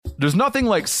There's nothing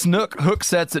like snook hook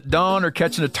sets at dawn or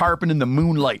catching a tarpon in the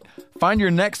moonlight. Find your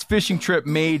next fishing trip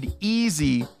made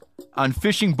easy on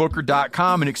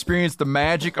fishingbooker.com and experience the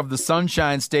magic of the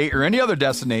Sunshine State or any other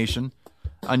destination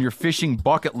on your fishing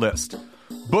bucket list.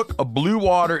 Book a blue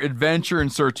water adventure in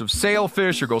search of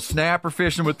sailfish or go snapper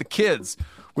fishing with the kids.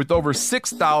 With over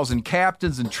 6,000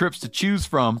 captains and trips to choose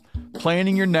from,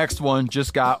 planning your next one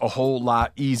just got a whole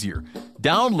lot easier.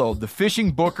 Download the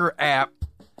Fishing Booker app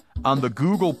on the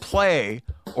Google Play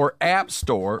or App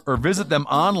Store, or visit them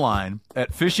online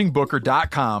at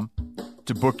fishingbooker.com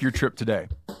to book your trip today.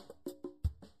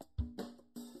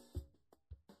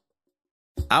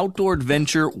 Outdoor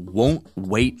adventure won't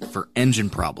wait for engine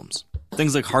problems.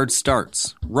 Things like hard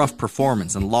starts, rough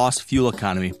performance, and lost fuel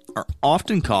economy are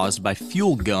often caused by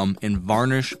fuel gum and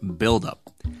varnish buildup.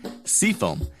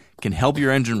 Seafoam can help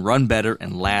your engine run better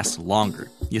and last longer.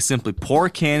 You simply pour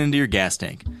a can into your gas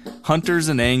tank. Hunters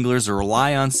and anglers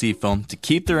rely on Seafoam to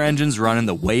keep their engines running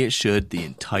the way it should the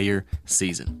entire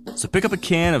season. So pick up a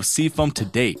can of Seafoam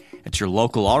today at your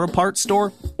local auto parts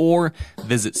store or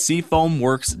visit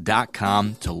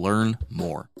seafoamworks.com to learn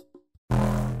more.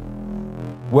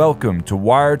 Welcome to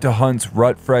Wired to Hunt's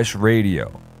Rut Fresh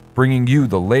Radio, bringing you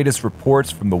the latest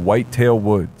reports from the Whitetail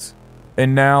Woods.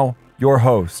 And now, your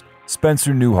host,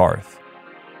 Spencer Neuharth.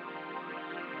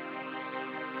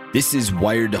 This is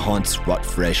Wired to Hunt's Rut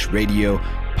Fresh Radio,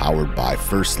 powered by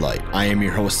First Light. I am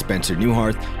your host, Spencer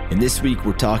Neuharth, and this week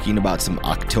we're talking about some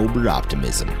October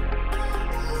optimism.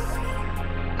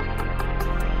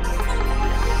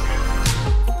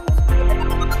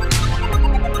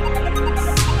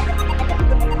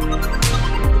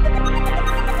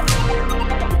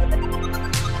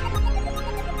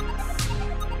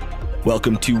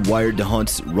 Welcome to Wired to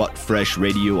Hunt's Rut Fresh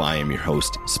Radio. I am your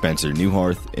host, Spencer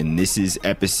Neuharth, and this is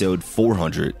episode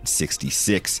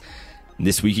 466. And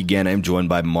this week again, I'm joined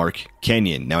by Mark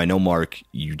Kenyon. Now, I know, Mark,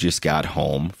 you just got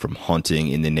home from hunting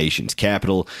in the nation's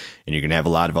capital, and you're going to have a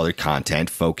lot of other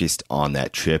content focused on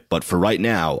that trip. But for right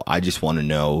now, I just want to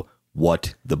know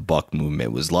what the buck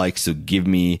movement was like. So give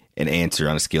me an answer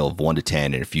on a scale of 1 to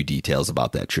 10 and a few details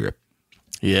about that trip.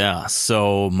 Yeah,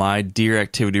 so my deer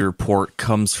activity report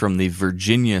comes from the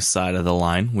Virginia side of the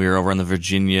line. We were over on the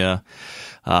Virginia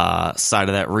side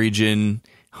of that region,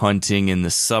 hunting in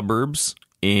the suburbs.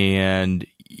 And,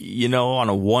 you know, on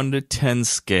a 1 to 10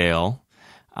 scale,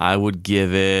 I would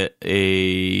give it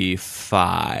a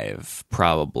 5,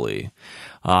 probably.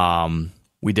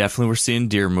 We definitely were seeing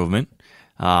deer movement.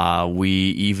 We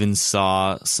even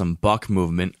saw some buck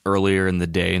movement earlier in the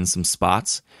day in some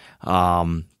spots.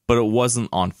 But it wasn't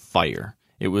on fire.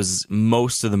 It was,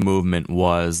 most of the movement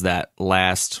was that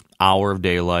last hour of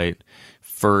daylight,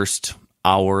 first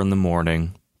hour in the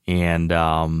morning,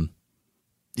 and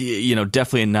you know,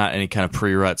 definitely not any kind of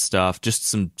pre-rut stuff. Just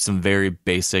some very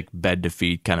basic bed to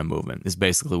feed kind of movement is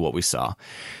basically what we saw.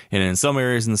 And in some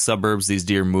areas in the suburbs, these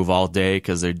deer move all day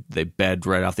because they bed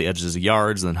right off the edges of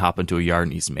yards and then hop into a yard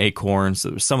and eat some acorns. So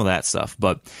there's some of that stuff.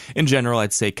 But in general,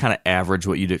 I'd say kind of average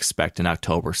what you'd expect in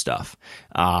October stuff.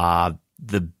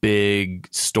 The big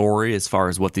story as far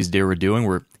as what these deer were doing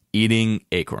were eating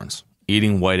acorns,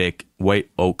 eating white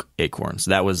oak acorns.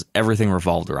 That was, everything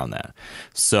revolved around that.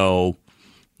 So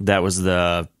that was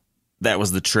the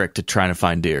trick to trying to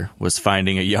find deer, was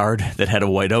finding a yard that had a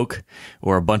white oak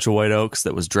or a bunch of white oaks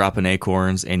that was dropping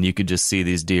acorns, and you could just see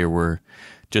these deer were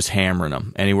just hammering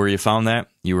them. Anywhere you found that,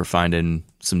 you were finding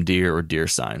some deer or deer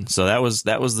sign. So that was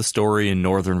the story in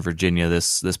Northern Virginia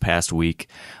this past week.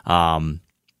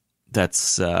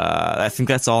 I think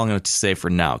that's all I'm going to say for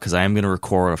now, because I am going to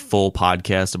record a full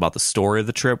podcast about the story of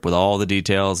the trip with all the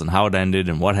details and how it ended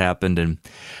and what happened. And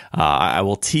I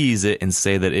will tease it and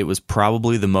say that it was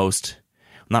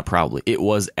it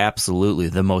was absolutely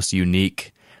the most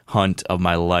unique hunt of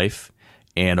my life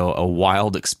and a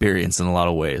wild experience in a lot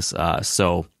of ways.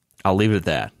 So I'll leave it at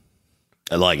that.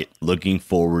 I like it. Looking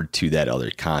forward to that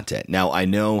other content. Now, I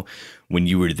know when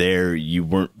you were there, you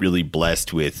weren't really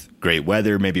blessed with great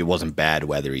weather. Maybe it wasn't bad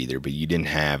weather either, but you didn't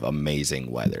have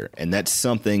amazing weather. And that's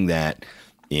something that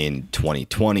in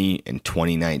 2020 and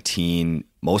 2019,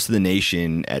 most of the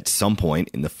nation at some point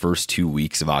in the first 2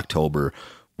 weeks of October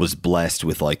was blessed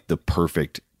with like the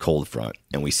perfect cold front.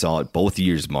 And we saw it both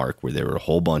years, Mark, where there were a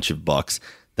whole bunch of bucks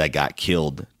that got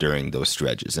killed during those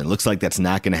stretches. And it looks like that's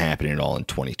not going to happen at all in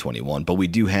 2021. But we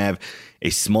do have a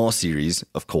small series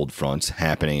of cold fronts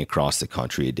happening across the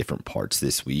country at different parts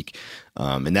this week.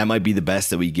 And that might be the best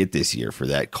that we get this year for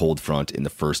that cold front in the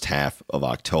first half of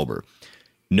October.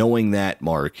 Knowing that,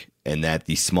 Mark, and that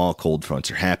these small cold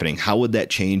fronts are happening, how would that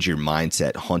change your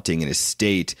mindset hunting in a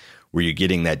state where you're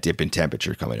getting that dip in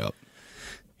temperature coming up?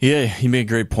 Yeah, you made a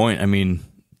great point. I mean,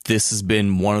 this has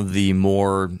been one of the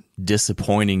more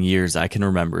disappointing years I can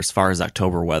remember as far as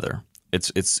October weather.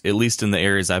 It's at least in the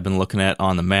areas I've been looking at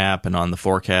on the map and on the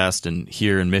forecast, and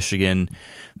here in Michigan,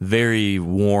 very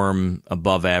warm,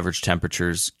 above average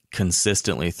temperatures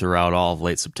consistently throughout all of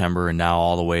late September and now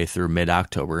all the way through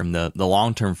mid-October. And the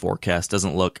long-term forecast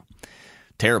doesn't look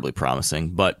terribly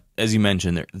promising, but as you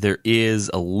mentioned, there is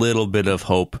a little bit of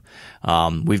hope.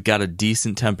 We've got a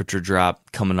decent temperature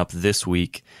drop coming up this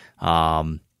week,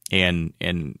 and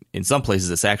in some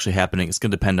places it's actually happening. It's going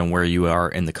to depend on where you are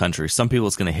in the country. Some people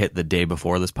it's going to hit the day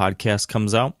before this podcast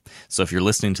comes out. So if you're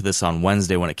listening to this on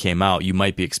Wednesday when it came out, you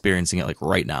might be experiencing it like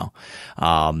right now.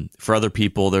 For other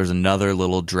people, there's another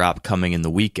little drop coming in the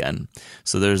weekend.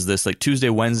 So there's this like Tuesday,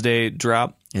 Wednesday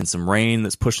drop and some rain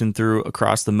that's pushing through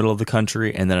across the middle of the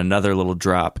country, and then another little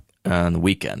drop on the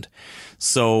weekend.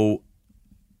 So,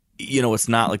 it's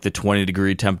not like the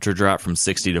 20-degree temperature drop from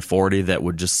 60 to 40 that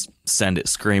would just send it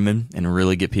screaming and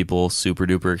really get people super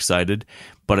duper excited.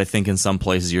 But I think in some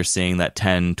places you're seeing that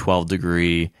 10,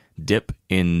 12-degree dip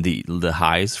in the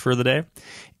highs for the day.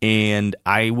 And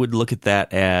I would look at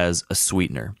that as a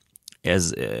sweetener.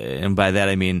 And by that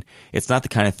I mean it's not the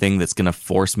kind of thing that's going to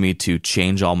force me to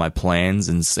change all my plans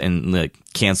and like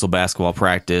cancel basketball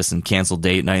practice and cancel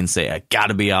date night and say I got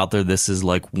to be out there. This is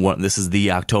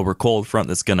the October cold front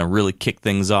that's going to really kick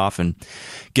things off and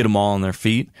get them all on their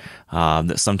feet.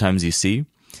 That sometimes you see.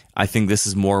 I think this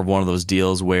is more of one of those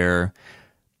deals where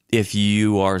if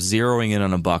you are zeroing in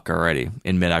on a buck already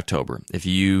in mid-October, if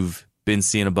you've been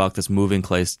seeing a buck that's moving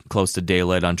close to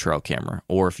daylight on trail camera,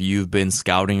 or if you've been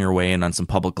scouting your way in on some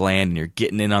public land and you're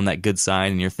getting in on that good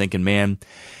sign and you're thinking, man,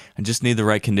 I just need the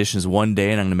right conditions one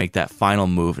day and I'm going to make that final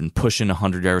move and push in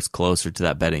 100 yards closer to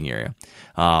that bedding area.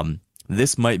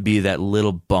 This might be that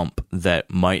little bump that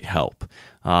might help.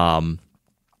 A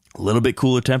little bit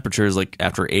cooler temperatures, like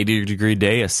after 80-degree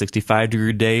day, a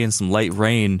 65-degree day, and some light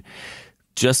rain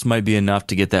just might be enough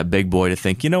to get that big boy to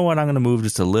think, you know what, I'm going to move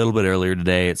just a little bit earlier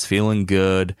today. It's feeling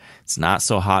good. It's not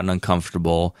so hot and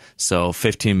uncomfortable. So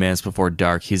 15 minutes before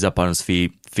dark, he's up on his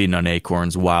feet, feeding on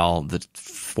acorns, while the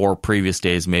 4 previous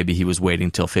days, maybe he was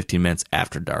waiting till 15 minutes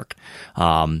after dark.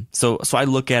 So I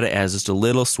look at it as just a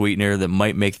little sweetener that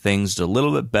might make things just a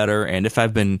little bit better. And if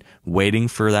I've been waiting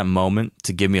for that moment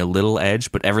to give me a little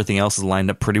edge, but everything else is lined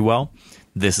up pretty well,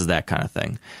 this is that kind of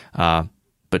thing.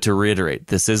 But to reiterate,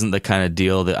 this isn't the kind of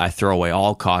deal that I throw away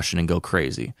all caution and go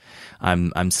crazy.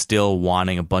 I'm still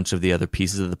wanting a bunch of the other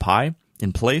pieces of the pie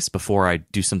in place before I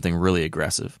do something really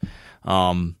aggressive.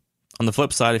 On the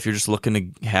flip side, if you're just looking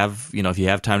to have, if you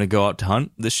have time to go out to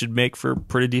hunt, this should make for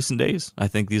pretty decent days. I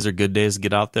think these are good days to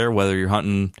get out there, whether you're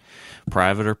hunting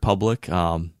private or public.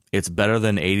 It's better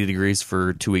than 80 degrees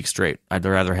for 2 weeks straight. I'd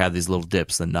rather have these little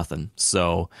dips than nothing.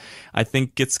 So I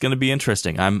think it's going to be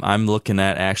interesting. I'm looking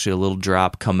at actually a little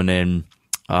drop coming in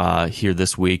here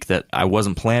this week that I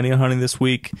wasn't planning on hunting this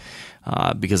week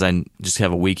because I just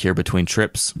have a week here between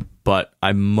trips. But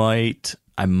I might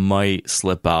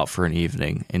slip out for an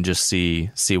evening and just see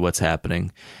what's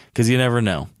happening, because you never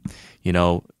know.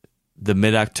 The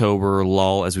mid-October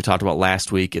lull, as we talked about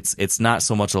last week, it's not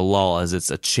so much a lull as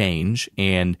it's a change,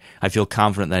 and I feel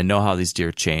confident that I know how these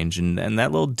deer change, and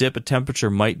that little dip of temperature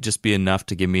might just be enough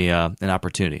to give me an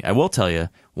opportunity. I will tell you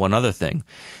one other thing,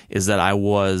 is that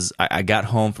I got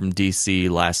home from D.C.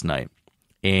 last night,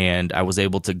 and I was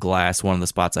able to glass one of the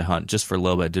spots I hunt just for a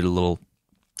little bit. I did a little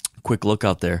quick look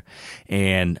out there,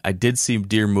 and I did see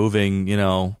deer moving,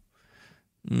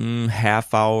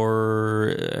 half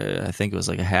hour, I think it was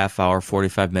like a half hour,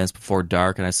 45 minutes before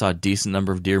dark, and I saw a decent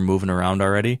number of deer moving around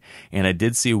already. And I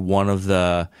did see one of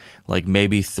the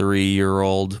maybe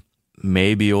 3-year-old,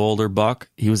 maybe older buck.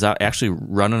 He was out actually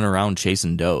running around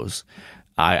chasing does.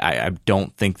 I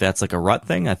don't think that's like a rut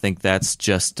thing. I think that's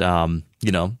just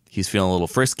he's feeling a little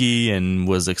frisky and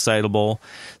was excitable.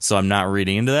 So I'm not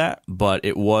reading into that, but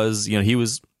it was,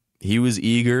 he was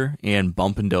eager and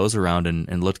bumping does around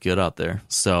and looked good out there.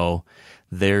 So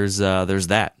there's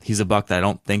that. He's a buck that I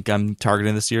don't think I'm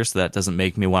targeting this year, so that doesn't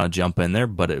make me want to jump in there,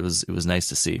 but it was nice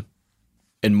to see.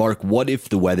 And Mark, what if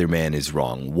the weatherman is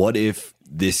wrong? What if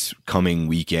this coming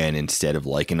weekend, instead of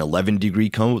like an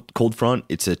 11-degree cold front,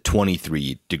 it's a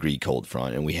 23-degree cold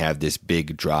front, and we have this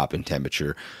big drop in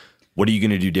temperature? What are you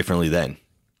going to do differently then?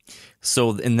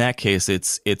 So in that case,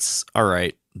 it's all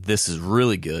right, this is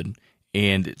really good.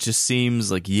 And it just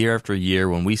seems like year after year,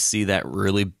 when we see that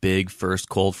really big first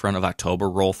cold front of October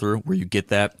roll through, where you get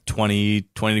that 20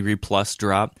 degree plus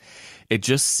drop, it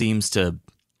just seems to,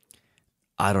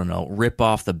 I don't know, rip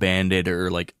off the Band-Aid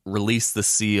or like release the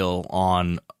seal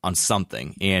on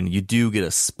something, and you do get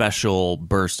a special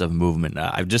burst of movement.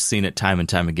 I've just seen it time and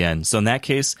time again. So in that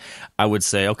case, I would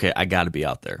say, okay, I got to be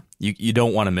out there. You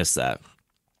don't want to miss that.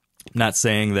 I'm not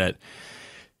saying that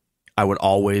I would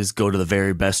always go to the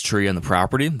very best tree on the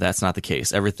property. That's not the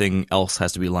case. Everything else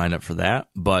has to be lined up for that.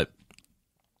 But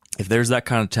if there's that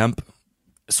kind of temp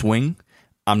swing,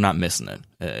 I'm not missing it.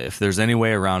 If there's any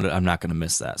way around it, I'm not going to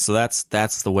miss that. So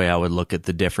that's the way I would look at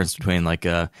the difference between like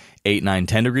a 8, 9,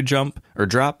 10 degree jump or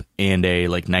drop and a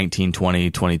like 19,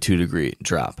 20, 22 degree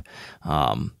drop.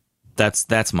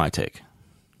 That's my take.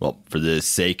 Well, for the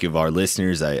sake of our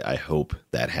listeners, I hope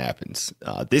that happens.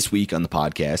 This week on the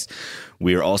podcast,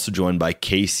 we are also joined by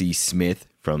Casey Smith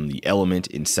from The Element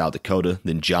in South Dakota,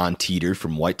 then John Teeter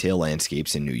from Whitetail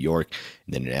Landscapes in New York,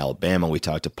 and then in Alabama, we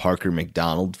talked to Parker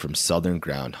McDonald from Southern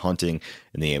Ground Hunting,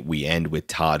 and then we end with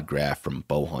Todd Graff from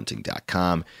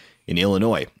bowhunting.com in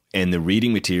Illinois. And the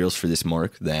reading materials for this,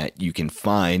 Mark, that you can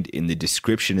find in the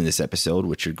description of this episode,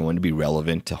 which are going to be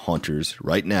relevant to hunters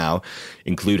right now,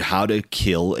 include How to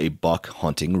Kill a Buck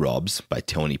Hunting Rubs by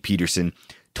Tony Peterson.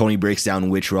 Tony breaks down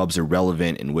which rubs are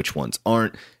relevant and which ones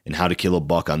aren't, and how to kill a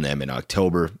buck on them in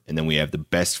October. And then we have the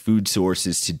best food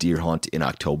sources to deer hunt in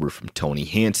October from Tony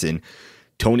Hansen.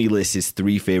 Tony lists his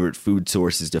 3 favorite food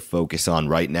sources to focus on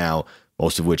right now,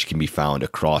 most of which can be found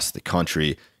across the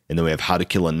country. And then we have How to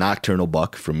Kill a Nocturnal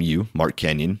Buck from you, Mark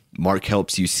Kenyon. Mark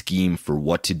helps you scheme for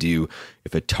what to do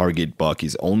if a target buck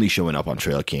is only showing up on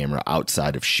trail camera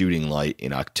outside of shooting light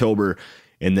in October.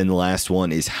 And then the last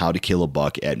one is How to Kill a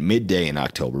Buck at Midday in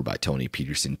October by Tony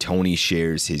Peterson. Tony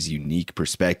shares his unique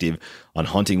perspective on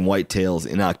hunting whitetails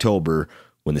in October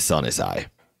when the sun is high.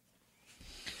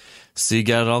 So you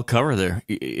got it all covered there.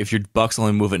 If your bucks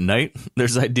only move at night,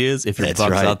 there's ideas. If your That's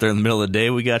buck's right. out there in the middle of the day,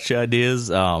 we got you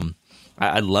ideas.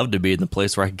 I'd love to be in the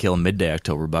place where I can kill a midday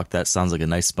October buck. That sounds like a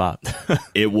nice spot.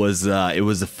 It was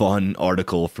a fun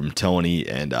article from Tony,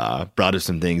 and brought up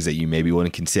some things that you maybe want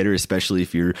to consider, especially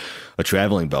if you're a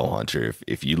traveling bow hunter.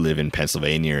 If you live in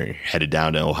Pennsylvania or headed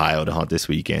down to Ohio to hunt this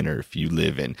weekend, or if you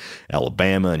live in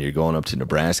Alabama and you're going up to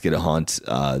Nebraska to hunt,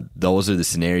 those are the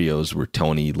scenarios where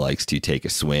Tony likes to take a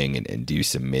swing and do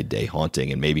some midday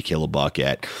hunting and maybe kill a buck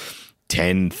at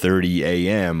 10:30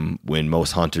 a.m. when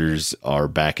most hunters are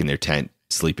back in their tent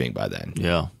sleeping by then.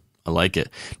 Yeah, I like it.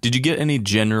 Did you get any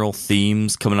general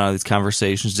themes coming out of these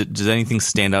conversations? Did anything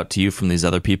stand out to you from these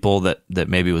other people that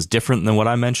maybe was different than what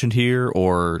I mentioned here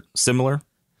or similar?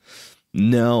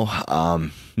 No,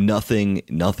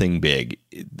 nothing big.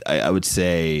 I would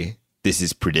say this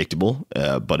is predictable,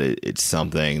 but it's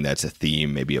something that's a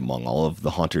theme maybe among all of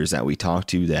the hunters that we talk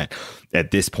to, that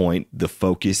at this point, the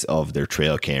focus of their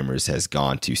trail cameras has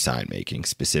gone to sign making,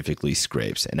 specifically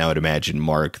scrapes. And I would imagine,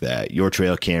 Mark, that your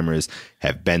trail cameras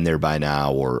have been there by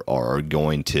now or are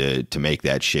going to make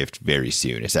that shift very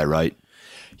soon. Is that right?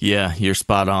 Yeah, you're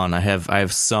spot on. I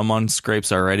have some on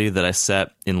scrapes already that I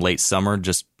set in late summer,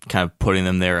 just kind of putting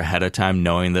them there ahead of time,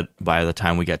 knowing that by the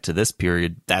time we get to this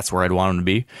period, that's where I'd want them to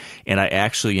be. And I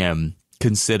actually am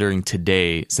considering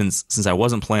today, since I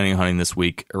wasn't planning on hunting this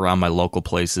week around my local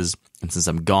places, and since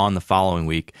I'm gone the following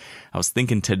week, I was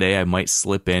thinking today I might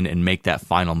slip in and make that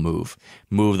final move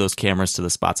those cameras to the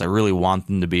spots I really want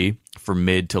them to be for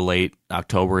mid to late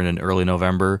October and in early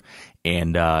November,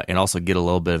 and also get a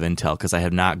little bit of intel, because I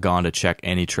have not gone to check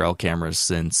any trail cameras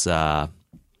since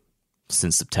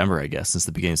September, I guess, since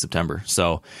the beginning of September.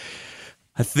 So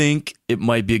I think it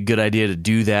might be a good idea to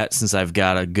do that, since I've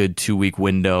got a good 2-week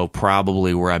window,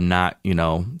 probably where I'm not,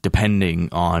 depending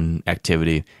on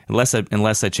activity. Unless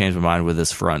I change my mind with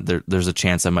this front, there's a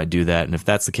chance I might do that. And if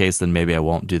that's the case, then maybe I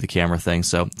won't do the camera thing.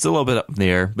 So it's a little bit up in the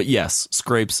air. But yes,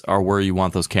 scrapes are where you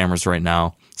want those cameras right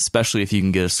now, especially if you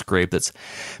can get a scrape that's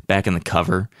back in the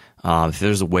cover. If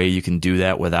there's a way you can do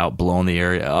that without blowing the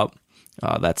area up,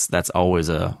 that's always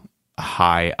a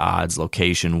high odds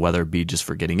location, whether it be just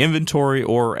for getting inventory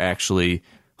or actually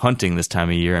hunting this time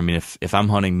of year. I mean, if I'm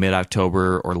hunting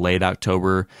mid-October or late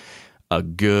October, a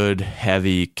good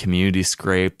heavy community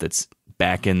scrape that's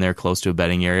back in there close to a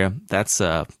bedding area, that's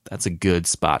a good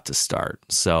spot to start.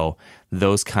 So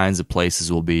those kinds of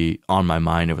places will be on my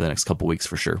mind over the next couple weeks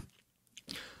for sure.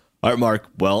 All right, Mark.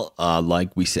 Well,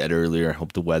 like we said earlier, I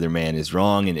hope the weatherman is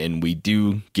wrong, and we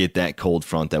do get that cold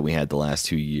front that we had the last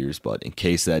 2 years. But in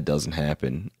case that doesn't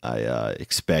happen, I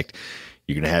expect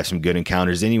you're going to have some good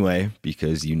encounters anyway,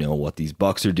 because you know what these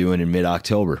bucks are doing in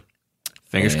mid-October.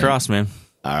 Fingers crossed, man.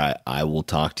 All right, I will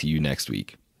talk to you next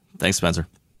week. Thanks, Spencer.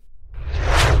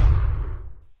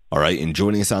 All right, and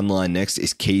joining us online next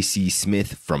is Casey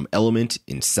Smith from Element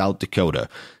in South Dakota.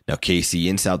 Now, Casey,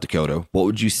 in South Dakota, what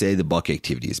would you say the buck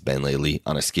activity has been lately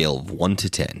on a scale of 1 to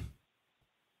 10?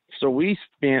 So we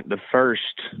spent the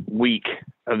first week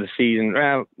of the season,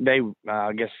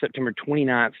 I guess September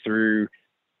 29th through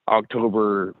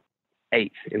October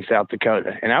 8th in South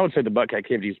Dakota. And I would say the buck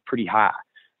activity is pretty high.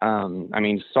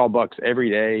 Saw bucks every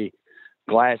day,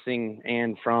 glassing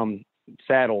and from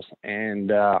saddles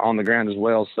and on the ground as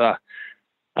well. So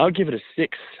I would give it a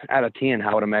 6 out of 10,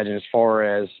 I would imagine, as far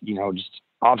as, just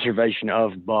observation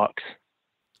of bucks.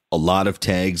 A lot of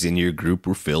tags in your group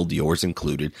were filled, yours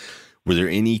included. Were there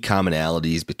any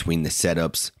commonalities between the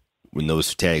setups when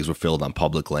those tags were filled on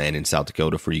public land in South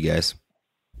Dakota for you guys?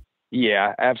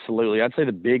 Yeah, absolutely. I'd say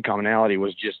the big commonality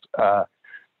was just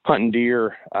hunting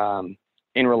deer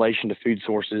in relation to food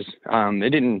sources. It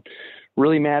didn't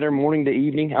really matter morning to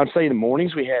evening. I would say the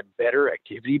mornings we had better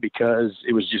activity because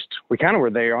it was just, we kind of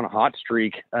were there on a hot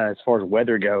streak as far as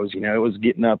weather goes. It was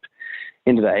getting up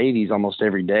into the 80s almost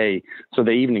every day. So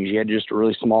the evenings you had just a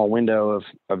really small window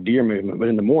of deer movement. But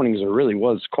in the mornings there really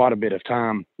was quite a bit of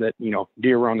time that,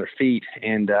 deer were on their feet,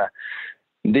 and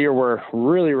deer were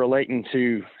really relating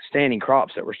to standing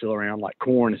crops that were still around, like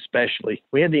corn especially.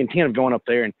 We had the intent of going up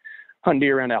there and hunting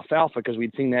deer around alfalfa because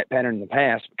we'd seen that pattern in the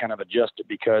past, but kind of adjusted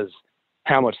because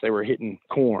how much they were hitting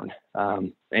corn.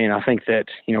 And I think that,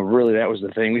 really that was the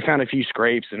thing. We found a few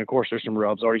scrapes, and of course there's some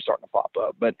rubs already starting to pop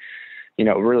up, but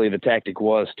really the tactic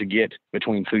was to get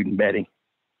between food and bedding.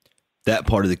 That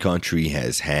part of the country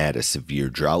has had a severe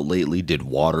drought lately. Did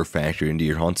water factor into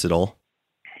your hunts at all?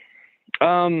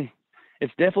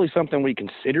 It's definitely something we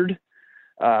considered.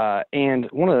 And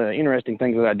one of the interesting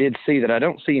things that I did see that I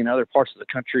don't see in other parts of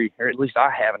the country, or at least I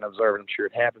haven't observed, I'm sure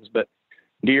it happens, but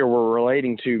deer were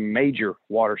relating to major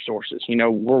water sources. Where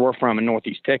we're from in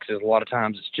Northeast Texas, a lot of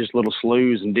times it's just little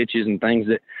sloughs and ditches and things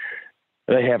that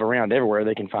they have around everywhere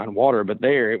they can find water. But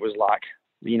there it was like,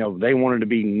 they wanted to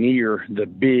be near the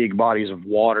big bodies of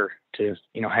water to,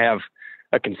 have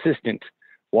a consistent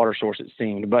water source, it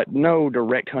seemed. But no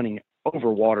direct hunting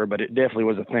over water, but it definitely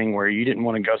was a thing where you didn't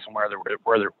want to go somewhere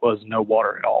where there was no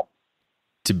water at all.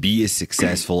 To be as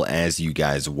successful as you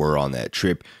guys were on that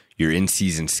trip, your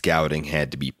in-season scouting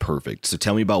had to be perfect. So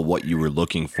tell me about what you were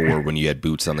looking for when you had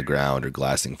boots on the ground or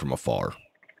glassing from afar.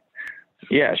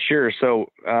 Yeah, sure. So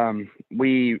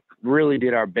we really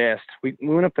did our best. We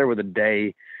went up there with a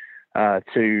day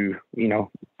to,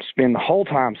 spend the whole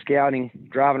time scouting,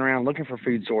 driving around, looking for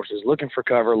food sources, looking for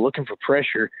cover, looking for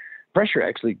pressure. Pressure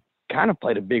actually kind of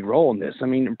played a big role in this.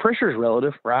 Pressure is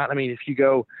relative, right? If you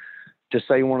go to,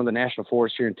 say, one of the national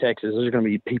forests here in Texas, there's going to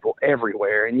be people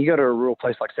everywhere. And you go to a rural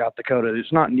place like South Dakota,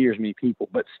 there's not near as many people,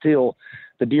 but still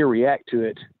the deer react to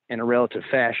it in a relative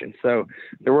fashion. So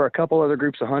there were a couple other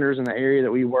groups of hunters in the area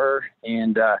that we were,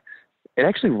 and it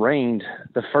actually rained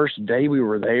the first day we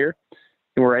were there.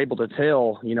 And we were able to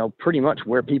tell, pretty much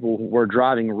where people were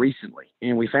driving recently.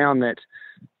 And we found that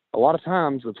a lot of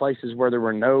times the places where there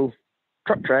were no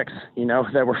truck tracks,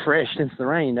 that were fresh since the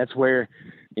rain, that's where,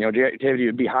 deer activity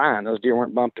would be high and those deer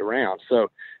weren't bumped around. So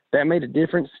that made a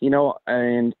difference,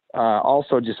 and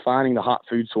also just finding the hot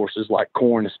food sources like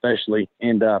corn especially,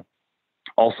 and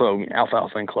also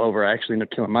alfalfa and clover. I actually ended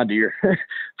up killing my deer.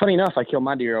 Funny enough, I killed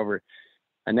my deer over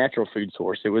a natural food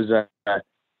source. It was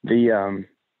the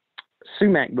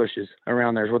sumac bushes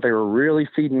around there is what they were really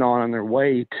feeding on their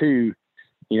way to,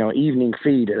 evening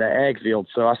feed at an ag field.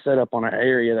 So I set up on an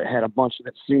area that had a bunch of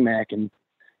that sumac, and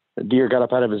the deer got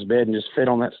up out of his bed and just fed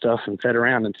on that stuff and fed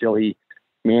around until he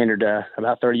meandered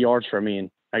about 30 yards from me,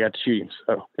 and I got to shoot him.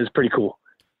 So it was pretty cool.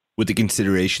 With the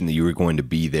consideration that you were going to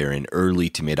be there in early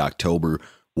to mid-October,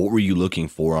 what were you looking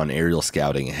for on aerial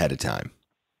scouting ahead of time?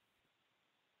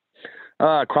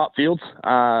 Crop fields.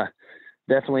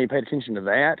 Definitely paid attention to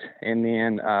that. And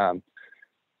then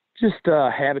just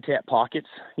habitat pockets.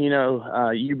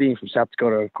 You being from South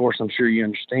Dakota, of course, I'm sure you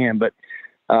understand, but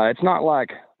it's not like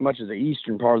much of the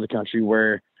eastern part of the country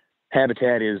where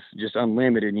habitat is just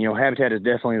unlimited. Habitat is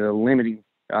definitely the limiting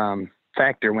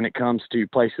factor when it comes to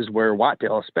places where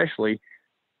whitetail especially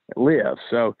live.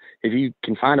 So if you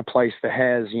can find a place that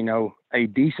has, a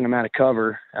decent amount of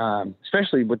cover,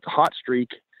 especially with the hot streak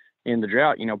in the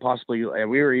drought, possibly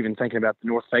we were even thinking about the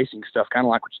north facing stuff, kind of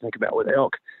like what you think about with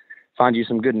elk. Find you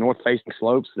some good north facing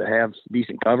slopes that have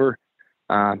decent cover,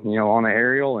 on the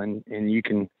aerial, and you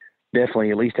can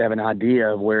definitely at least have an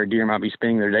idea of where deer might be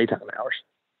spending their daytime hours.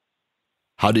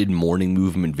 How did morning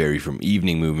movement vary from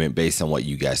evening movement based on what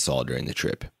you guys saw during the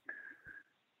trip?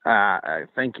 I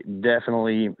think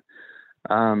definitely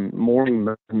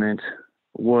morning movement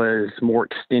was more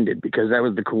extended because that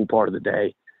was the cool part of the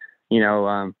day.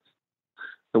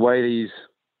 the way these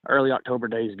early October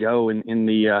days go in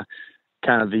the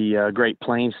kind of the Great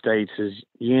Plains states is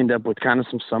you end up with kind of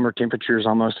some summer temperatures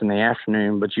almost in the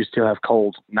afternoon, but you still have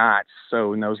cold nights.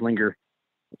 So, and those linger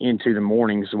into the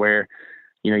mornings where,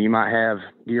 you might have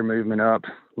deer movement up,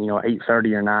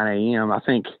 8:30 or 9 a.m. I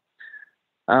think.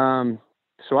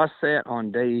 So I sat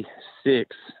on day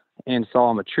 6 and saw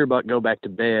a mature buck go back to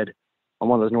bed on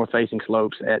one of those north-facing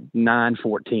slopes at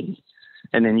 9:14.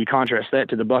 And then you contrast that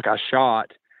to the buck I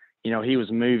shot. He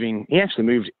was moving. He actually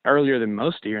moved earlier than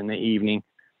most deer in the evening,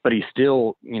 but he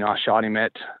still, I shot him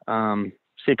at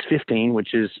 6:15,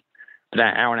 which is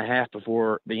that hour and a half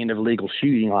before the end of legal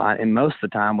shooting line. And most of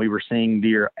the time we were seeing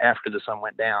deer after the sun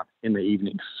went down in the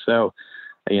evenings. So,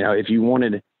 if you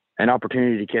wanted an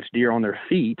opportunity to catch deer on their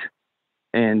feet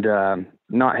and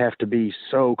not have to be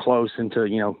so close into,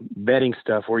 bedding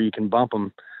stuff where you can bump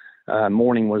them,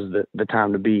 morning was the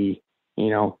time to be,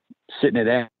 sitting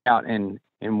it out and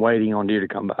waiting on deer to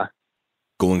come by.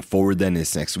 Going forward then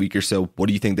this next week or so, what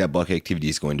do you think that buck activity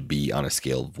is going to be on a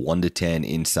scale of 1 to 10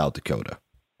 in South Dakota?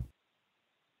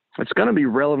 It's going to be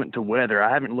relevant to weather.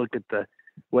 I haven't looked at the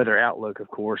weather outlook, of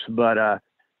course, but,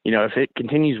 if it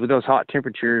continues with those hot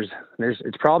temperatures,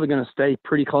 it's probably going to stay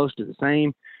pretty close to the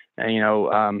same.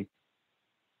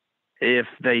 If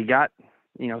they got,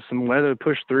 some weather to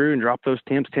push through and drop those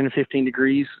temps 10 to 15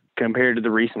 degrees compared to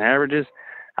the recent averages,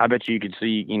 I bet you could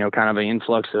see, kind of an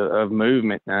influx of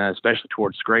movement, especially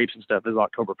towards scrapes and stuff as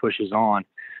October pushes on.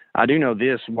 I do know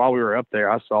this, while we were up there,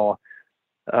 I saw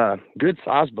good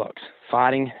size bucks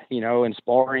fighting, and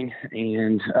sparring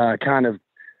and kind of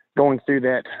going through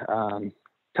that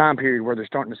time period where they're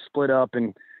starting to split up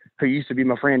and who used to be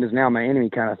my friend is now my enemy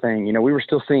kind of thing. We were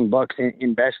still seeing bucks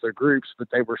in bachelor groups, but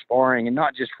they were sparring and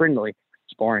not just friendly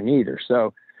sparring either.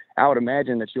 So I would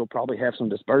imagine that you'll probably have some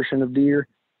dispersion of deer,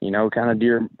 deer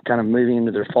kind of moving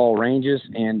into their fall ranges.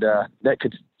 And that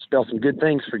could spell some good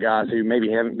things for guys who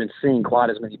maybe haven't been seeing quite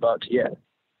as many bucks yet.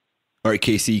 All right,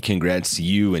 Casey, congrats to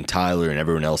you and Tyler and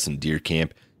everyone else in deer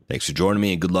camp. Thanks for joining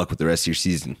me and good luck with the rest of your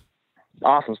season.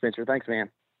 Awesome, Spencer. Thanks, man.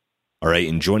 All right,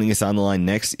 and joining us on the line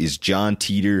next is John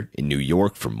Teeter in New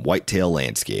York from Whitetail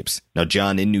Landscapes. Now,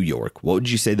 John, in New York, what would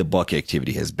you say the buck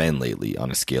activity has been lately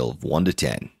on a scale of 1 to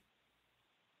 10?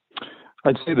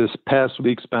 I'd say this past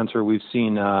week, Spencer, we've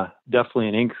seen definitely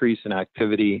an increase in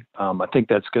activity. I think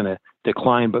that's going to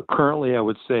decline, but currently I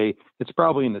would say it's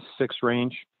probably in the 6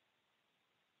 range.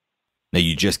 Now,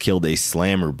 you just killed a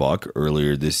slammer buck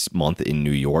earlier this month in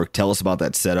New York. Tell us about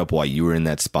that setup, why you were in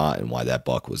that spot, and why that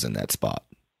buck was in that spot.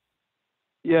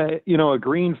 Yeah, a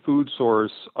green food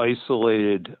source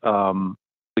isolated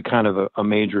the kind of a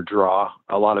major draw.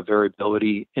 A lot of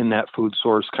variability in that food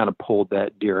source kind of pulled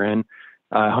that deer in.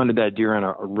 I hunted that deer on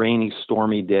a rainy,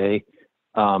 stormy day,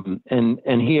 and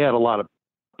he had a lot of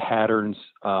patterns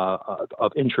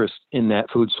of interest in that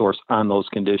food source on those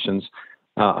conditions.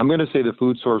 I'm going to say the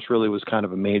food source really was kind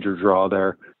of a major draw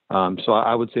there. So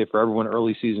I would say for everyone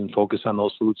early season, focus on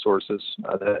those food sources.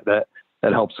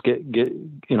 That helps get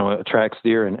attracts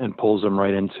deer and pulls them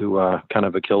right into kind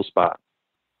of a kill spot.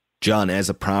 John, as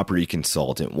a property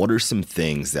consultant, what are some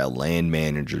things that land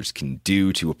managers can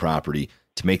do to a property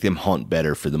to make them hunt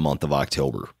better for the month of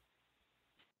October?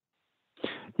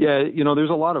 Yeah, there's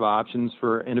a lot of options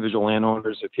for individual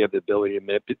landowners if you have the ability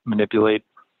to manipulate.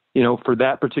 For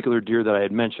that particular deer that I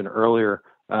had mentioned earlier,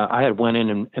 I had went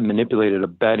in and manipulated a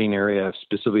bedding area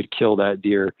specifically to kill that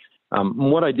deer.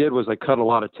 What I did was I cut a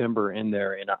lot of timber in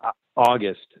there in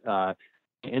August,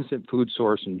 instant food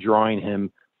source, and drawing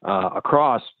him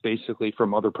across basically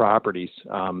from other properties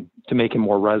to make him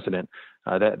more resident.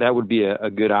 That would be a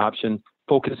good option.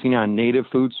 Focusing on native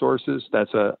food sources,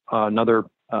 that's another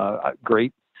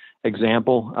great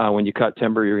example. When you cut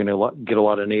timber, you're going to get a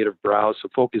lot of native browse. So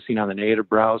focusing on the native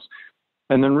browse.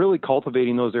 And then really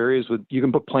cultivating those areas you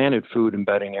can put planted food in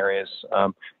bedding areas.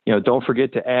 Don't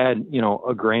forget to add,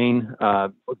 a grain. A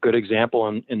good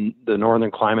example in the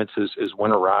northern climates is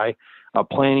winter rye.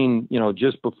 Planting,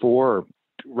 just before or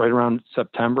right around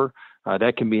September,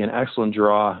 that can be an excellent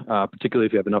draw, particularly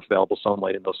if you have enough available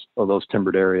sunlight in those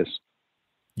timbered areas.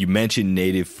 You mentioned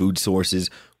native food sources.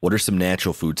 What are some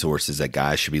natural food sources that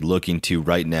guys should be looking to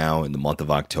right now in the month of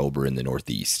October in the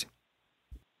Northeast?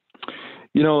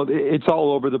 It's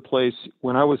all over the place.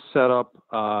 When I was set up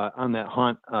on that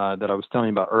hunt that I was telling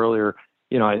you about earlier,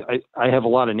 I have a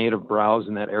lot of native browse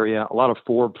in that area, a lot of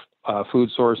forb food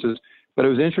sources. But it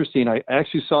was interesting. I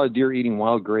actually saw a deer eating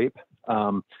wild grape,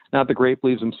 not the grape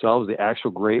leaves themselves, the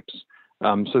actual grapes.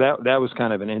 So that was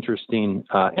kind of an interesting.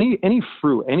 Any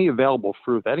fruit, any available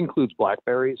fruit, that includes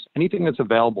blackberries, anything that's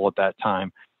available at that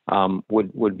time.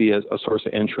 would be a source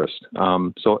of interest.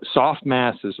 So soft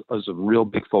mass is a real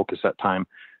big focus that time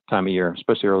of year,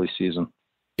 especially early season.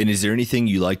 And is there anything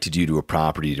you like to do to a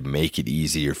property to make it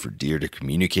easier for deer to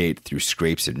communicate through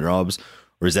scrapes and rubs,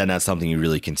 or is that not something you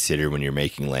really consider when you're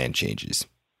making land changes?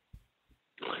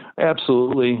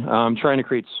 Absolutely. I'm trying to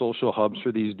create social hubs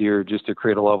for these deer just to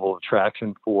create a level of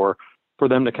attraction for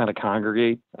them to kind of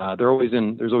congregate.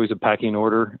 There's always a pecking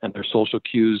order, and there's social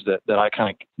cues that I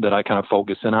kind of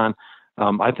focus in on.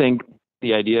 I think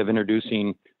the idea of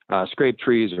introducing scrape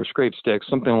trees or scrape sticks,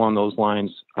 something along those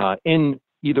lines, in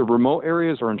either remote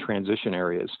areas or in transition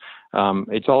areas.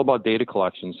 It's all about data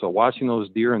collection. So watching those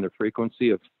deer and the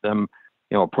frequency of them,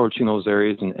 approaching those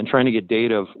areas and trying to get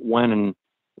data of when and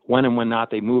when not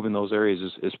they move in those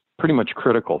areas is pretty much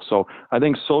critical. So I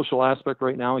think social aspect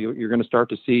right now, you're going to start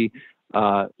to see,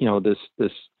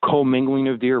 this commingling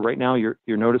of deer. Right now, you're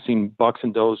noticing bucks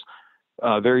and does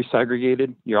very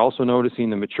segregated. You're also noticing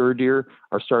the mature deer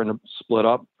are starting to split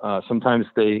up. Sometimes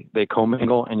they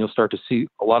commingle, and you'll start to see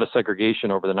a lot of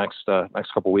segregation over the next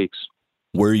couple weeks.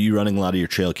 Where are you running a lot of your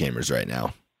trail cameras right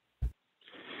now?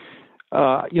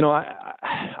 I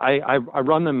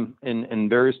run them in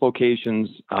various locations.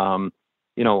 I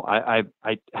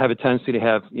have a tendency to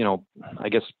have, I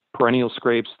guess perennial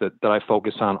scrapes that I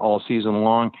focus on all season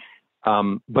long.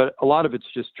 But a lot of it's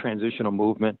just transitional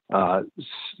movement,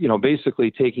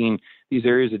 basically taking these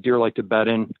areas that deer like to bed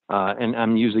in, and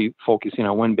I'm usually focusing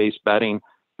on wind-based bedding,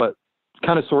 but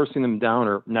kind of sourcing them down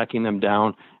or necking them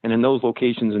down. And in those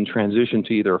locations in transition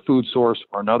to either a food source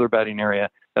or another bedding area,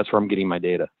 that's where I'm getting my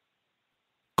data.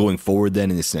 Going forward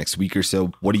then in this next week or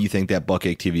so, what do you think that buck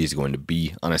activity is going to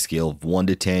be on a scale of 1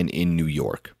 to 10 in New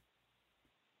York?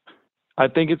 I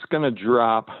think it's going to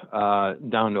drop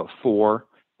down to a 4.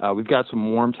 We've got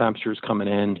some warm temperatures coming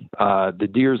in. The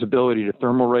deer's ability to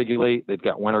thermoregulate, they've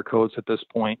got winter coats at this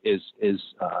point, is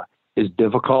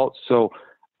difficult. So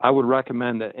I would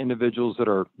recommend that individuals that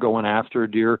are going after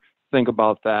a deer think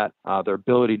about that. Their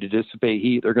ability to dissipate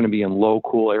heat, they're going to be in low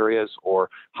cool areas or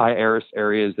high aris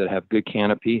areas that have good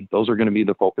canopy. Those are going to be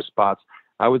the focus spots.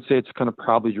 I would say it's going to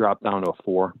probably drop down to a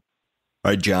 4. All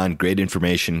right, John, great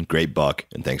information, great buck,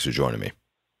 and thanks for joining me.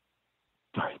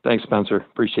 All right, thanks, Spencer.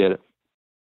 Appreciate it.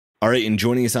 All right, and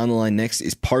joining us on the line next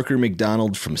is Parker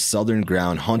McDonald from Southern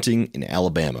Ground Hunting in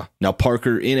Alabama. Now,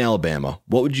 Parker, in Alabama,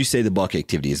 what would you say the buck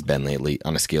activity has been lately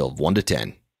on a scale of 1 to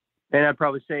 10? And I'd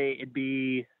probably say it'd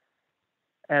be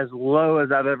as low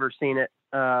as I've ever seen it,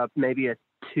 maybe a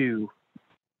 2.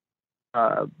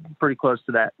 Pretty close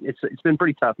to that. It's been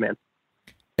pretty tough, man.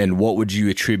 And what would you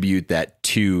attribute that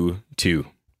 2 to?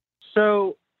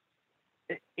 So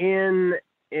in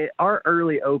our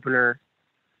early opener,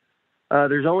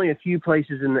 there's only a few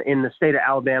places in the state of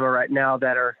Alabama right now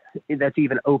that's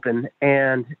even open,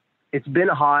 and it's been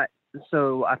hot.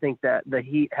 So I think that the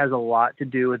heat has a lot to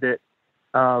do with it.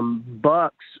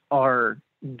 Bucks are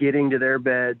getting to their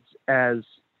beds as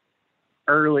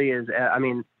early as,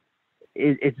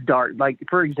 it's dark. Like,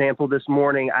 for example, this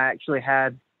morning, I actually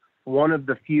had one of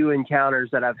the few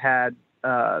encounters that I've had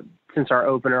since our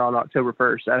opener on October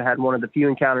 1st. I had one of the few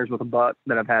encounters with a buck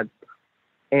that I've had.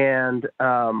 And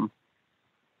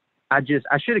I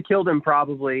should have killed him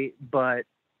probably, but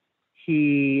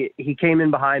he came in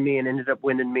behind me and ended up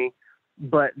winding me.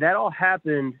 But that all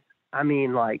happened,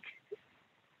 like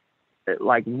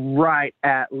right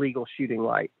at legal shooting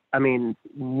light.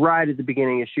 Right at the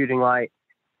beginning of shooting light.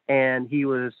 And he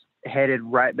was headed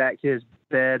right back to his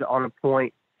bed on a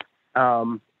point.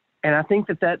 And I think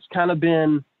that's kind of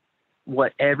been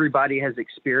what everybody has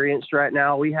experienced right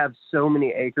now. We have so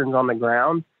many acorns on the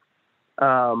ground.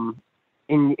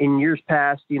 In years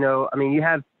past, you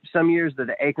have some years that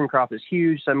the acorn crop is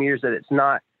huge, some years that it's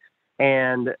not.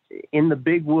 And in the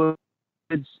big woods,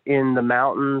 in the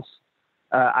mountains,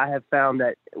 I have found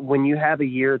that when you have a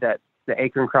year that the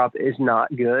acorn crop is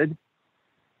not good,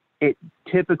 it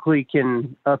typically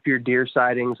can up your deer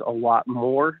sightings a lot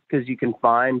more because you can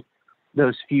find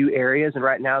those few areas. And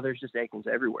right now there's just acorns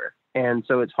everywhere. And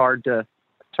so it's hard to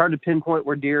pinpoint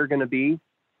where deer are going to be.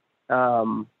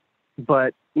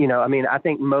 But I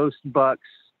think most bucks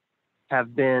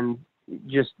have been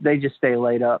they just stay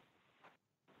laid up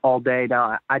all day.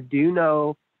 Now I do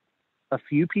know a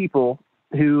few people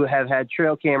who have had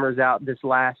trail cameras out this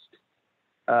last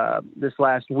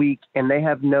week, and they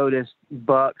have noticed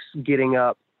bucks getting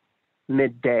up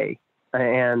midday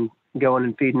and going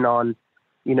and feeding on,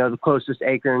 the closest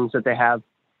acorns that they have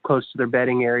close to their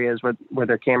bedding areas where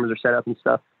their cameras are set up and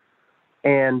stuff.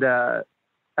 And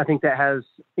I think that has,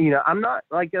 I'm not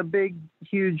like a big,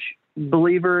 huge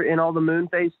believer in all the moon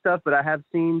phase stuff, but I have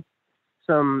seen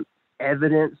some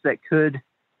evidence that could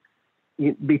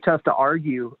it'd be tough to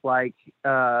argue like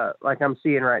I'm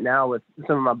seeing right now with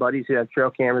some of my buddies who have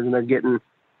trail cameras and they're getting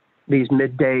these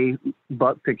midday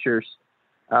buck pictures.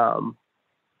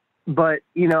 But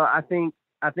I think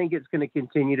it's going to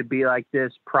continue to be like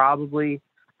this. Probably,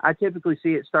 I typically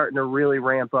see it starting to really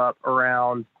ramp up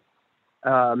around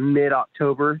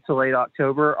mid-October to late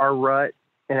October. Our rut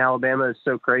in Alabama is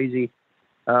so crazy.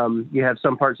 You have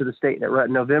some parts of the state that rut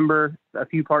in November, a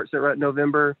few parts that rut in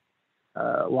November,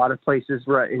 a lot of places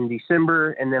rut in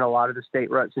December, and then a lot of the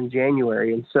state ruts in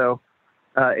January. And so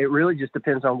it really just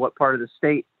depends on what part of the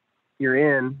state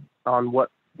you're in, on what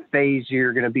phase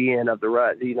you're going to be in of the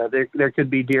rut. There could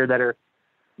be deer that are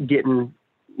getting,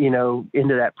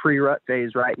 into that pre-rut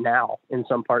phase right now in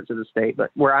some parts of the state, but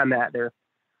where I'm at,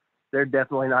 they're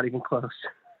definitely not even close.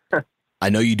 I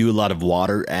know you do a lot of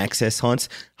water access hunts.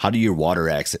 How do your water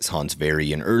access hunts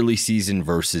vary in early season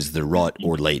versus the rut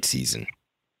or late season?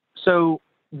 So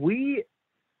we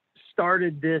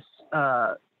started this,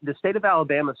 the state of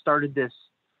Alabama started this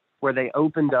where they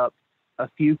opened up a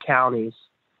few counties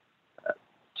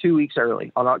 2 weeks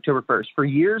early on October 1st. For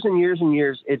years and years and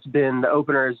years, it's been the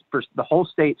openers for the whole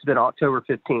state's been October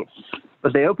 15th.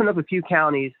 But they opened up a few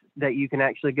counties that you can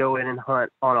actually go in and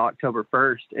hunt on October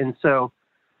 1st. And so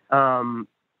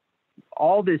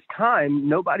all this time,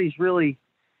 nobody's really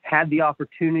had the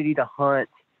opportunity to hunt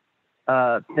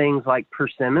things like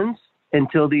persimmons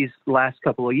until these last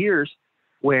couple of years,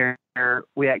 where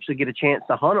we actually get a chance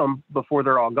to hunt them before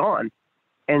they're all gone.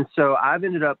 And so I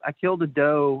killed a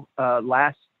doe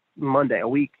last Monday, a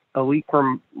week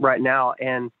from right now,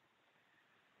 and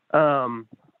there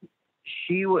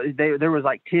was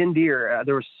like 10 deer.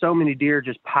 There were so many deer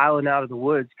just piling out of the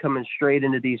woods coming straight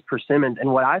into these persimmons.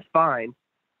 And what I find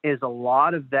is a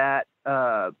lot of that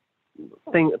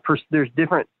there's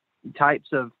different types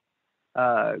of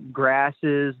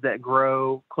grasses that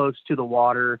grow close to the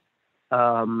water,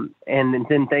 and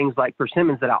then things like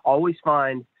persimmons that I always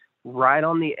find right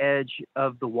on the edge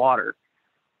of the water.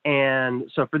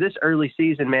 And so for this early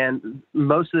season, man,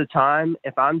 most of the time,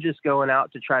 if I'm just going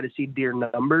out to try to see deer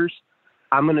numbers,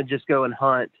 I'm going to just go and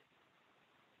hunt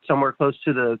somewhere close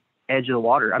to the edge of the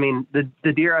water. I mean,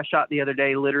 the deer I shot the other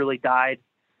day literally died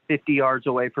 50 yards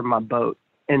away from my boat.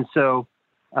 And so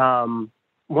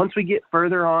once we get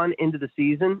further on into the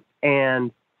season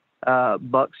and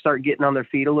bucks start getting on their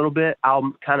feet a little bit,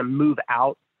 I'll kind of move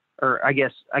out, or I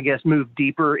guess move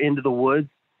deeper into the woods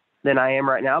than I am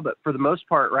right now. But for the most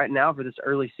part right now, for this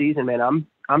early season, man,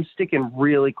 I'm sticking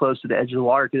really close to the edge of the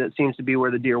water because it seems to be where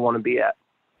the deer want to be at.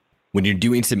 When you're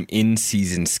doing some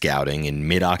in-season scouting in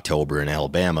mid-October in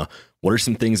Alabama, what are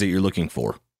some things that you're looking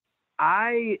for?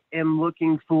 I am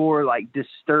looking for like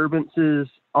disturbances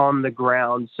on the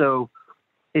ground. So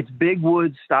it's big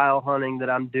wood style hunting that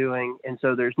I'm doing. And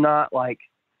so there's not like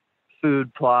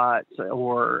food plots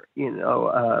or,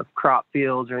 crop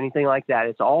fields or anything like that.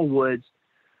 It's all woods.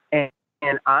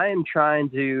 And I am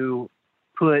trying to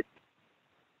put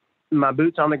my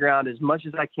boots on the ground as much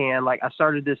as I can. Like I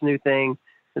started this new thing.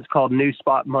 It's called New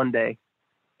Spot Monday.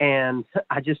 And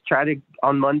I just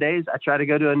on Mondays, I try to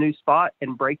go to a new spot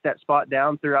and break that spot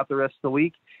down throughout the rest of the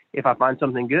week. If I find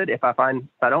something good, if I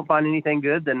don't find anything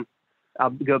good, then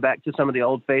I'll go back to some of the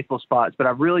old faithful spots. But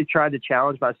I've really tried to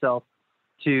challenge myself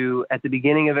to, at the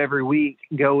beginning of every week,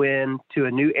 go into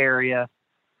a new area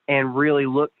and really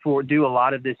do a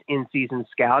lot of this in-season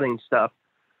scouting stuff.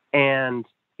 And,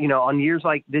 on years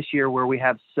like this year where we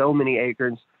have so many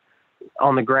acres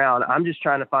on the ground, I'm just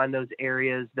trying to find those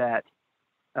areas that,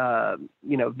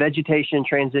 vegetation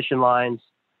transition lines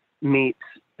meets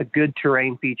a good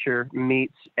terrain feature,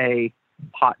 meets a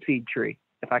hot feed tree.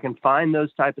 If I can find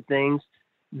those type of things,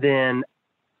 then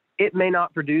it may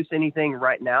not produce anything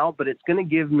right now, but it's going to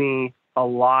give me a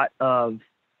lot of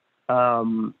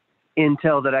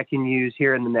intel that I can use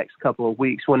here in the next couple of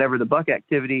weeks whenever the buck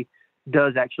activity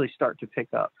does actually start to pick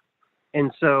up.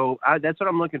 And so that's what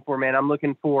I'm looking for, man. I'm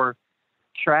looking for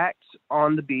tracks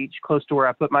on the beach close to where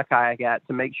I put my kayak at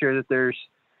to make sure that there's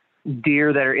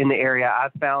deer that are in the area.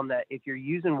 I've found that if you're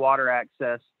using water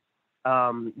access,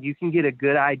 you can get a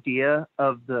good idea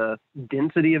of the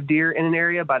density of deer in an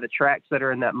area by the tracks that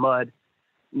are in that mud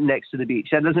next to the beach.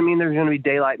 That doesn't mean there's going to be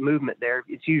daylight movement there.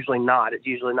 It's usually not. It's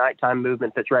usually nighttime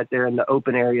movement that's right there in the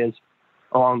open areas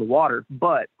along the water.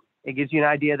 But it gives you an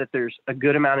idea that there's a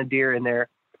good amount of deer in there.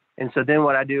 And so then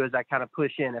what I do is I kind of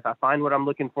push in. If I find what I'm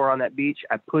looking for on that beach,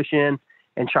 I push in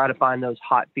and try to find those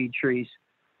hot feed trees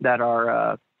that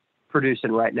are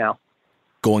producing right now.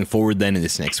 Going forward then in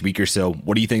this next week or so,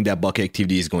 what do you think that buck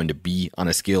activity is going to be on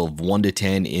a scale of 1 to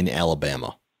 10 in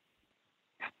Alabama?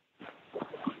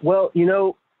 Well,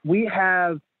 we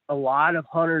have a lot of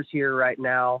hunters here right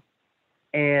now,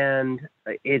 and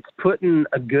it's putting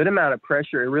a good amount of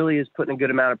pressure. It really is putting a good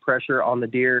amount of pressure on the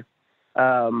deer.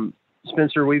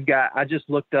 Spencer, I just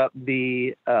looked up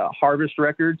the harvest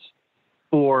records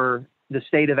for the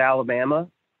state of Alabama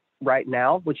right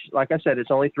now, which, like I said,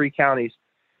 it's only 3 counties,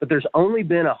 but there's only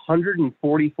been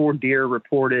 144 deer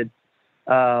reported.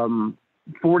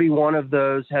 41 of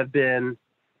those have been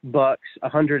bucks,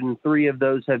 103 of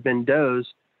those have been does,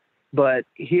 but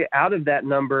out of that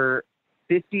number,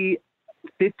 50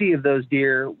 of those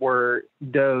deer were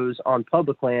does on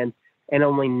public land and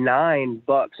only 9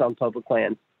 bucks on public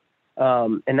land.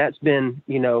 And that's been,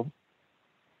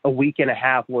 a week and a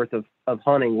half worth of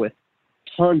hunting with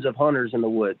tons of hunters in the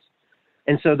woods.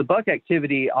 And so the buck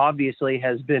activity obviously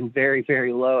has been very,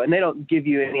 very low, and they don't give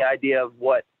you any idea of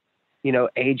what,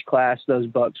 age class those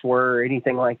bucks were or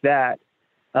anything like that.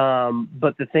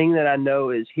 But the thing that I know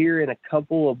is here in a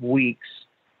couple of weeks,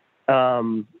 a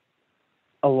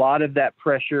lot of that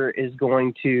pressure is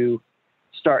going to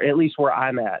start, at least where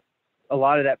I'm at. A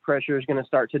lot of that pressure is going to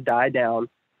start to die down,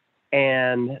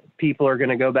 and people are going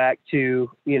to go back to,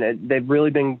 they've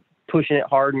really been pushing it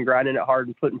hard and grinding it hard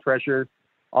and putting pressure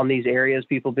on these areas.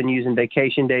 People have been using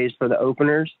vacation days for the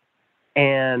openers.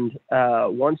 And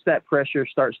once that pressure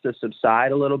starts to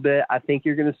subside a little bit, I think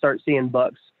you're going to start seeing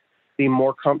bucks be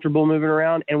more comfortable moving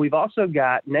around. And we've also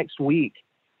got next week,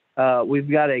 we've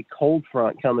got a cold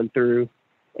front coming through,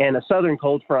 and a southern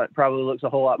cold front probably looks a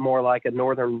whole lot more like a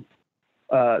northern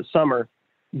summer,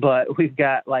 but we've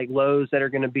got like lows that are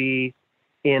going to be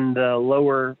in the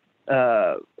lower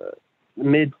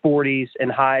mid 40s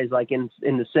and highs like in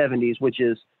the 70s, which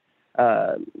is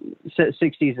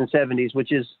 60s and 70s,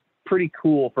 which is pretty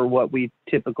cool for what we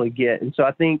typically get. And so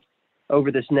I think over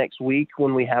this next week,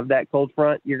 when we have that cold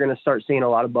front, you're going to start seeing a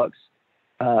lot of bucks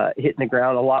hitting the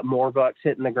ground, a lot more bucks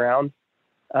hitting the ground.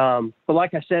 But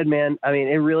like I said, man, I mean,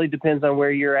 it really depends on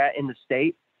where you're at in the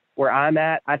state. Where I'm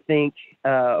at, I think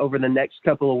over the next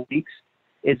couple of weeks,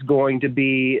 it's going to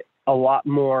be a lot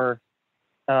more.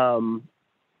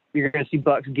 You're going to see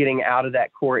bucks getting out of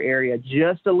that core area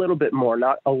just a little bit more,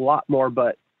 not a lot more,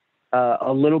 but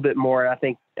a little bit more. I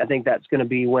think that's going to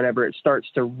be whenever it starts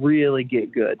to really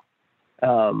get good.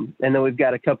 And then we've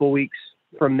got a couple weeks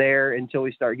from there until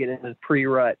we start getting into the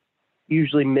pre-rut.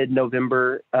 Usually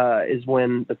mid-November is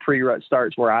when the pre-rut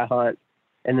starts where I hunt,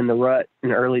 and then the rut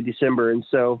in early December. And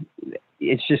so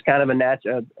it's just kind of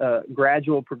a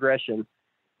gradual progression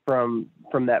from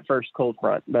that first cold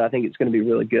front, but I think it's going to be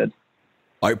really good.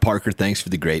 All right, Parker, thanks for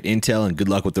the great intel, and good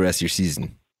luck with the rest of your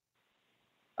season.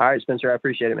 All right, Spencer, I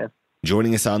appreciate it, man.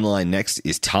 Joining us on the line next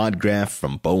is Todd Graff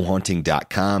from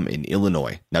bowhunting.com in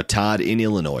Illinois. Now, Todd, in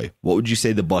Illinois, what would you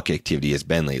say the buck activity has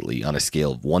been lately on a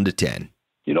scale of 1 to 10?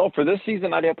 For this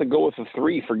season, I'd have to go with a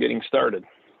 3 for getting started.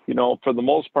 For the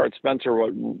most part, Spencer,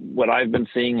 what I've been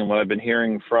seeing and what I've been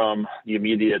hearing from the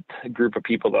immediate group of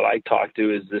people that I talk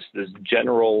to is this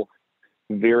general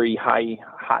very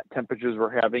hot temperatures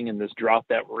we're having, and this drought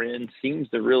that we're in seems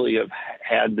to really have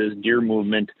had this deer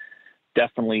movement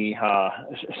definitely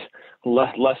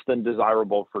less than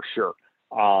desirable for sure.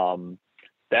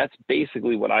 That's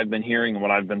basically what I've been hearing and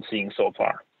what I've been seeing so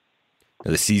far.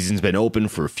 Now, the season's been open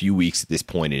for a few weeks at this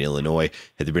point in Illinois.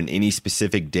 Have there been any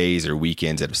specific days or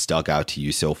weekends that have stuck out to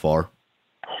you so far?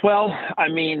 Well, I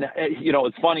mean,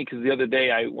 it's funny because the other day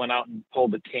I went out and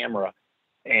pulled the camera,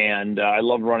 and I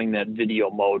love running that video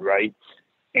mode, right?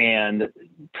 And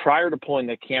prior to pulling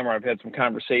the camera, I've had some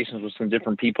conversations with some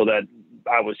different people that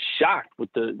I was shocked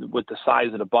with the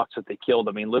size of the bucks that they killed.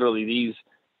 I mean, literally these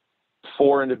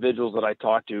 4 individuals that I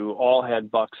talked to all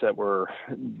had bucks that were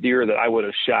deer that I would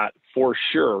have shot for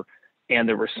sure. And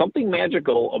there was something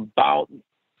magical about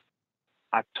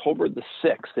October the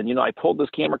 6th. And, I pulled this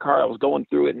camera car, I was going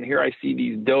through it, and here I see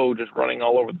these doe just running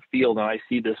all over the field. And I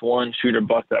see this one shooter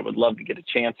buck that I would love to get a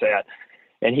chance at.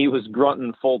 And he was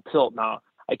grunting full tilt. Now,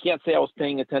 I can't say I was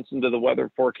paying attention to the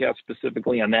weather forecast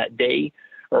specifically on that day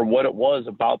or what it was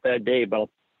about that day, but I'll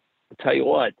tell you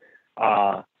what,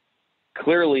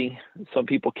 clearly some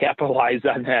people capitalized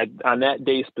on that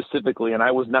day specifically, and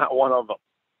I was not one of them.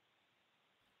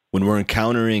 When we're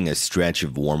encountering a stretch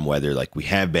of warm weather like we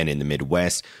have been in the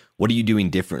Midwest, what are you doing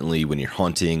differently when you're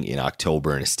hunting in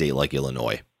October in a state like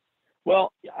Illinois?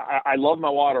 Well, I love my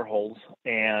water holes,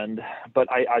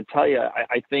 but I tell you,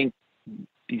 I think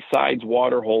besides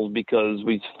water holes, because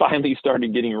we finally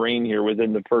started getting rain here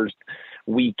within the first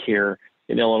week here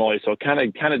in Illinois, so it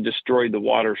kind of destroyed the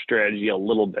water strategy a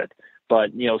little bit.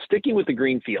 But sticking with the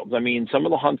green fields, I mean, some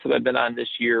of the hunts that I've been on this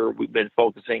year, we've been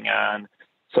focusing on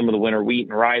some of the winter wheat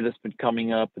and rye that's been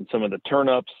coming up, and some of the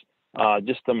turnips,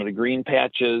 just some of the green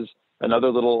patches. another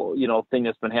little, thing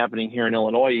that's been happening here in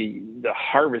Illinois, the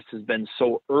harvest has been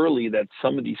so early that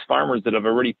some of these farmers that have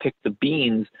already picked the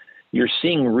beans, you're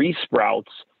seeing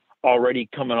resprouts already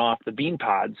coming off the bean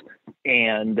pods.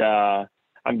 And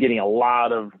I'm getting a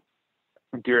lot of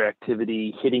deer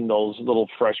activity hitting those little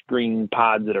fresh green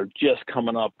pods that are just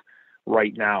coming up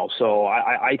right now. So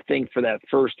I think for that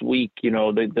first week,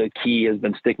 the key has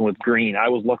been sticking with green. I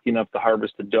was lucky enough to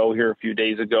harvest a doe here a few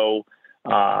days ago.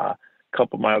 A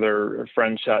couple of my other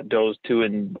friends shot does too,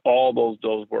 and all those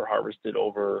does were harvested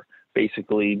over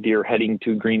basically deer heading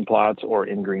to green plots or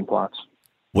in green plots.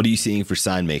 What are you seeing for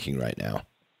sign making right now?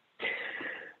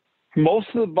 Most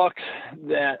of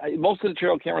the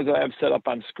trail cameras that I have set up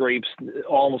on scrapes,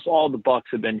 almost all the bucks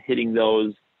have been hitting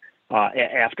those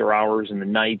after hours in the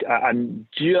night. I'm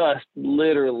just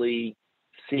literally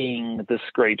seeing the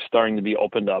scrapes starting to be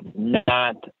opened up,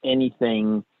 not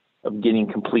anything of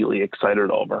getting completely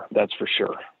excited over. That's for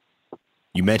sure.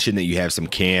 You mentioned that you have some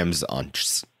cams on.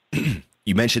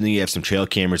 You mentioned that you have some trail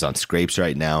cameras on scrapes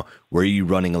right now. Where are you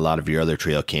running a lot of your other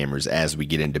trail cameras as we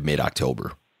get into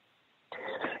mid-October?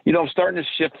 I'm starting to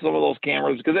shift some of those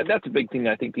cameras because that's a big thing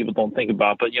that I think people don't think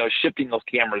about. But, shifting those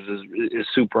cameras is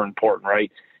super important,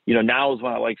 right? Now is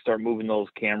when I like to start moving those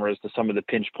cameras to some of the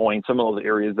pinch points, some of those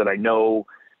areas that I know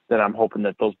that I'm hoping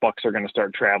that those bucks are going to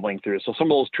start traveling through. So some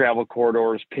of those travel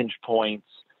corridors, pinch points,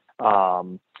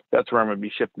 that's where I'm going to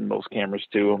be shifting those cameras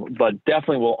to. But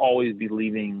definitely will always be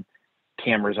leaving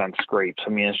cameras on scrapes. I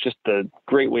mean, it's just a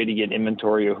great way to get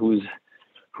inventory of who's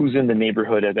in the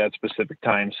neighborhood at that specific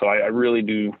time. So I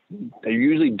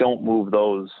usually don't move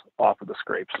those off of the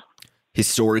scrapes.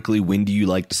 Historically, when do you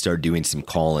like to start doing some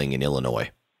calling in Illinois?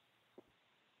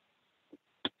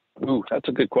 Ooh, that's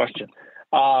a good question.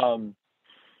 A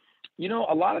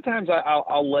lot of times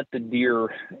I'll let the deer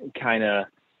kind of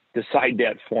decide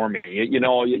that for me.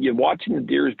 You're watching the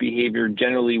deer's behavior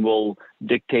generally will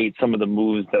dictate some of the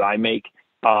moves that I make.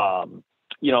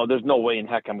 There's no way in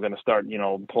heck I'm going to start,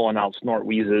 pulling out snort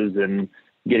wheezes and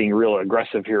getting real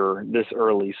aggressive here this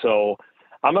early. So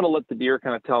I'm going to let the deer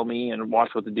kind of tell me and watch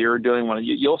what the deer are doing. When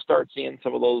you'll start seeing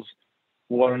some of those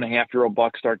 1.5-year-old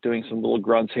bucks start doing some little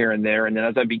grunts here and there. And then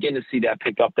as I begin to see that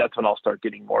pick up, that's when I'll start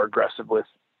getting more aggressive with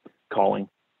calling.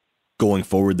 Going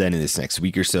forward then in this next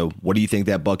week or so, what do you think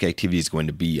that buck activity is going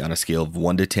to be on a scale of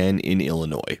 1 to 10 in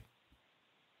Illinois?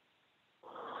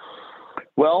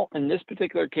 Well, in this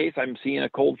particular case, I'm seeing a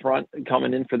cold front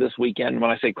coming in for this weekend.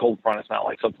 When I say cold front, it's not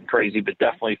like something crazy, but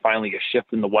definitely finally a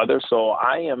shift in the weather. So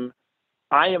I am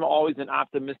always an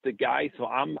optimistic guy. So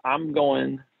I'm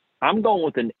going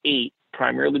with an 8,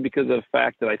 primarily because of the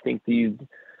fact that I think these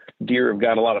deer have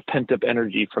got a lot of pent up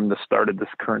energy from the start of this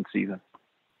current season.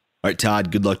 All right,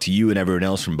 Todd, good luck to you and everyone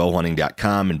else from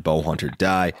bowhunting.com and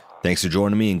bowhunter.die. Thanks for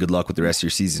joining me and good luck with the rest of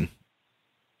your season.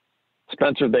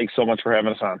 Spencer, thanks so much for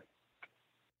having us on.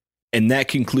 And that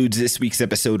concludes this week's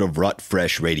episode of Rut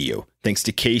Fresh Radio. Thanks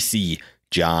to KC,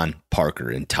 John, Parker,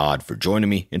 and Todd for joining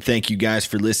me, and thank you guys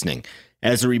for listening.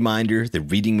 As a reminder, the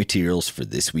reading materials for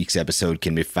this week's episode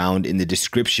can be found in the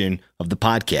description of the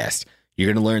podcast.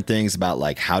 You're going to learn things about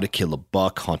like how to kill a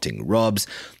buck hunting rubs,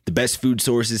 the best food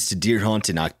sources to deer hunt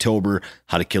in October,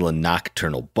 how to kill a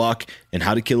nocturnal buck, and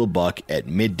how to kill a buck at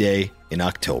midday in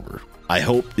October. I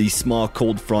hope these small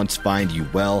cold fronts find you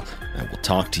well, and we'll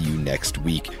talk to you next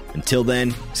week. Until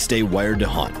then, stay wired to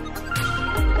hunt.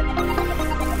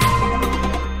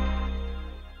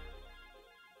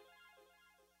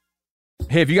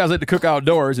 Hey, if you guys like to cook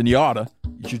outdoors, and you oughta,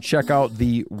 you should check out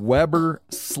the Weber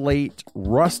Slate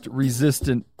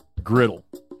rust-resistant griddle.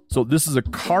 So this is a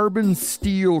carbon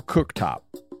steel cooktop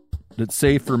that's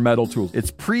safe for metal tools.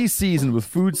 It's pre-seasoned with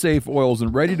food-safe oils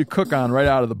and ready to cook on right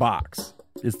out of the box.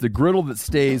 It's the griddle that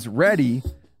stays ready,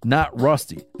 not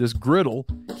rusty. This griddle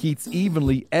heats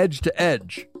evenly edge to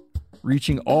edge,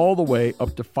 reaching all the way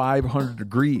up to 500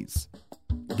 degrees.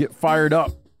 Get fired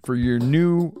up for your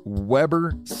new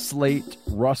Weber Slate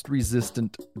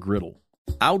rust-resistant griddle.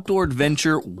 Outdoor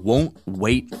adventure won't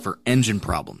wait for engine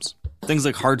problems. Things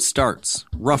like hard starts,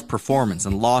 rough performance,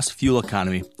 and lost fuel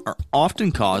economy are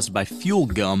often caused by fuel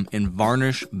gum and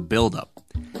varnish buildup.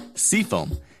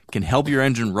 Seafoam can help your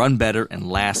engine run better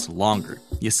and last longer.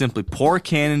 You simply pour a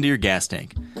can into your gas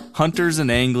tank. Hunters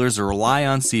and anglers rely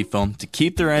on Seafoam to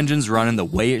keep their engines running the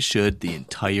way it should the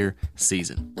entire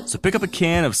season. So pick up a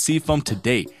can of Seafoam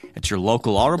today at your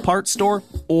local auto parts store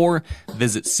or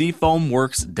visit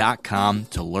seafoamworks.com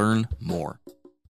to learn more.